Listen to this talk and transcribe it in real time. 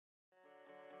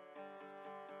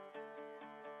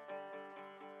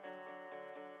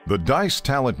The Dice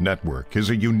Talent Network is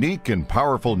a unique and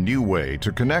powerful new way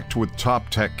to connect with top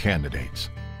tech candidates.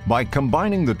 By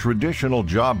combining the traditional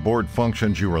job board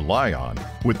functions you rely on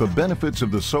with the benefits of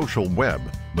the social web,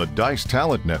 the Dice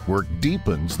Talent Network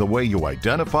deepens the way you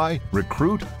identify,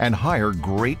 recruit, and hire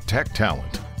great tech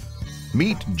talent.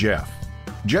 Meet Jeff.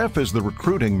 Jeff is the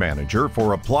recruiting manager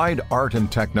for Applied Art and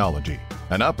Technology,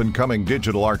 an up-and-coming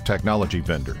digital art technology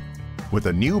vendor. With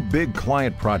a new big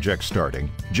client project starting,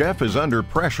 Jeff is under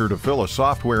pressure to fill a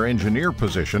software engineer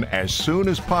position as soon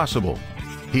as possible.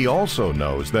 He also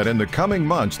knows that in the coming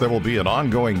months there will be an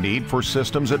ongoing need for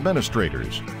systems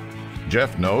administrators.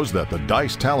 Jeff knows that the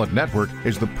Dice Talent Network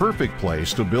is the perfect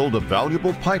place to build a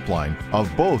valuable pipeline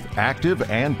of both active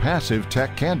and passive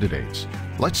tech candidates.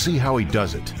 Let's see how he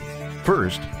does it.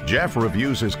 First, Jeff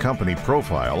reviews his company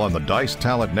profile on the Dice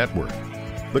Talent Network.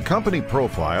 The company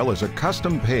profile is a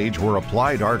custom page where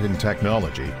Applied Art and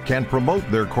Technology can promote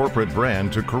their corporate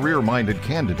brand to career-minded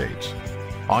candidates.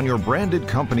 On your branded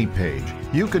company page,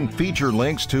 you can feature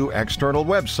links to external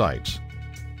websites,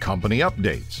 company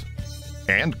updates,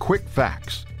 and quick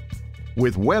facts.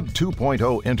 With Web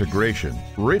 2.0 integration,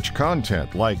 rich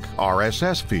content like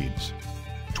RSS feeds,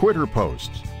 Twitter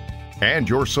posts, and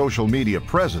your social media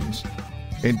presence,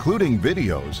 including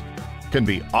videos, can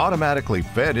be automatically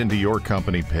fed into your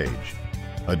company page.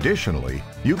 Additionally,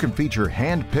 you can feature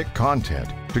hand-picked content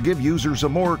to give users a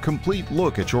more complete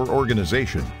look at your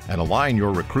organization and align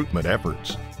your recruitment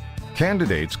efforts.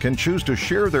 Candidates can choose to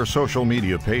share their social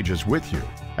media pages with you,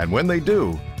 and when they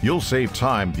do, you'll save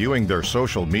time viewing their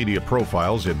social media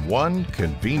profiles in one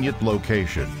convenient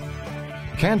location.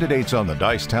 Candidates on the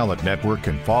Dice Talent Network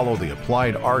can follow the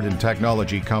Applied Art and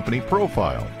Technology company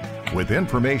profile. With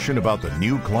information about the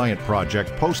new client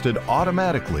project posted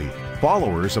automatically,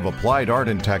 followers of Applied Art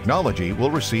and Technology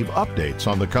will receive updates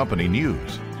on the company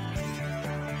news.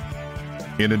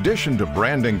 In addition to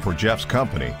branding for Jeff's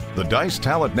company, the Dice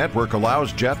Talent Network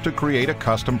allows Jeff to create a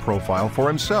custom profile for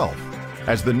himself.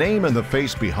 As the name and the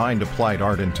face behind Applied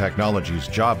Art and Technology's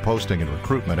job posting and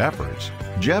recruitment efforts,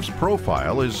 Jeff's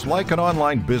profile is like an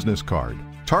online business card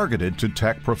targeted to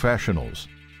tech professionals.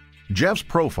 Jeff's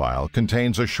profile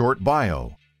contains a short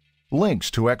bio, links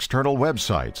to external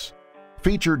websites,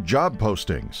 featured job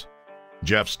postings,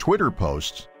 Jeff's Twitter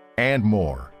posts, and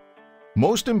more.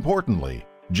 Most importantly,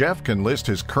 Jeff can list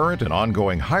his current and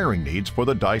ongoing hiring needs for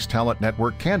the Dice Talent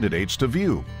Network candidates to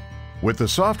view. With the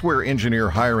software engineer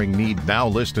hiring need now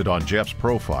listed on Jeff's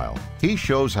profile, he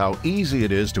shows how easy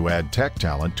it is to add tech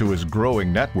talent to his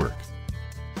growing network.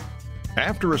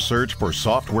 After a search for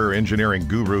software engineering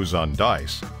gurus on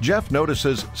Dice, Jeff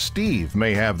notices Steve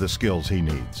may have the skills he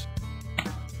needs.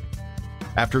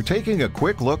 After taking a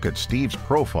quick look at Steve's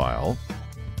profile,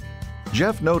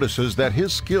 Jeff notices that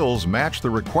his skills match the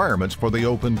requirements for the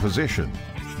open position.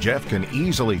 Jeff can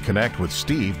easily connect with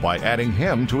Steve by adding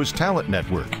him to his talent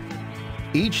network.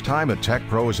 Each time a tech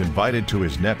pro is invited to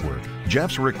his network,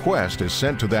 Jeff's request is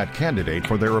sent to that candidate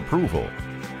for their approval.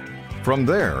 From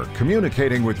there,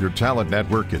 communicating with your talent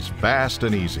network is fast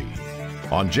and easy.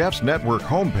 On Jeff's network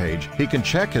homepage, he can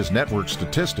check his network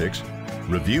statistics,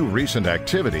 review recent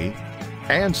activity,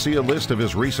 and see a list of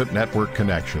his recent network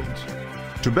connections.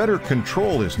 To better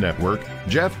control his network,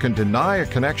 Jeff can deny a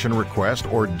connection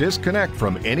request or disconnect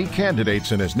from any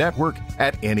candidates in his network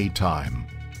at any time.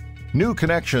 New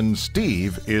connection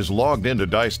Steve is logged into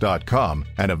Dice.com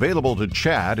and available to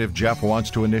chat if Jeff wants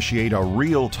to initiate a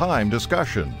real-time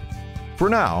discussion. For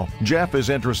now, Jeff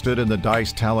is interested in the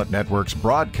Dice Talent Network's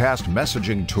broadcast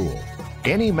messaging tool.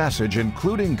 Any message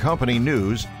including company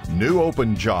news, new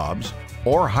open jobs,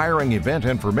 or hiring event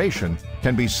information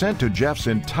can be sent to Jeff's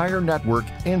entire network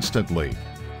instantly,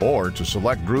 or to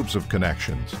select groups of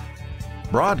connections.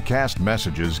 Broadcast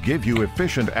messages give you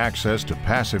efficient access to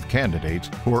passive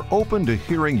candidates who are open to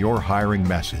hearing your hiring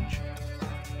message.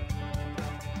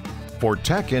 For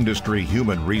tech industry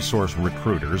human resource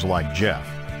recruiters like Jeff,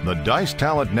 the Dice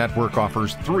Talent Network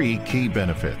offers 3 key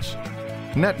benefits.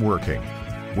 Networking,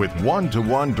 with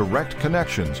one-to-one direct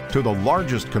connections to the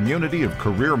largest community of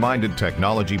career-minded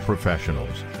technology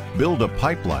professionals. Build a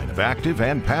pipeline of active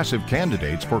and passive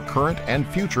candidates for current and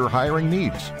future hiring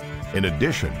needs. In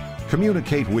addition,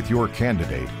 communicate with your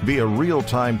candidate via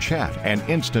real-time chat and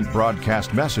instant broadcast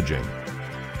messaging.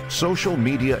 Social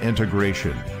media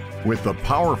integration, with the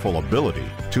powerful ability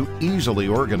to easily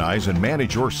organize and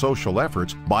manage your social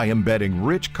efforts by embedding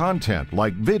rich content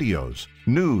like videos,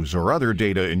 news, or other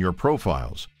data in your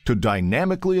profiles to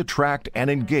dynamically attract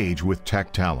and engage with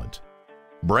tech talent.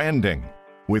 Branding,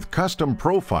 with custom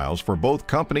profiles for both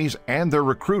companies and their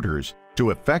recruiters to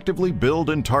effectively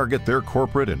build and target their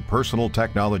corporate and personal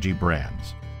technology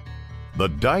brands. The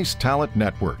Dice Talent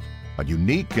Network, a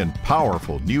unique and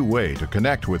powerful new way to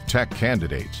connect with tech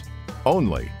candidates.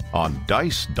 Only on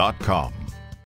Dice.com.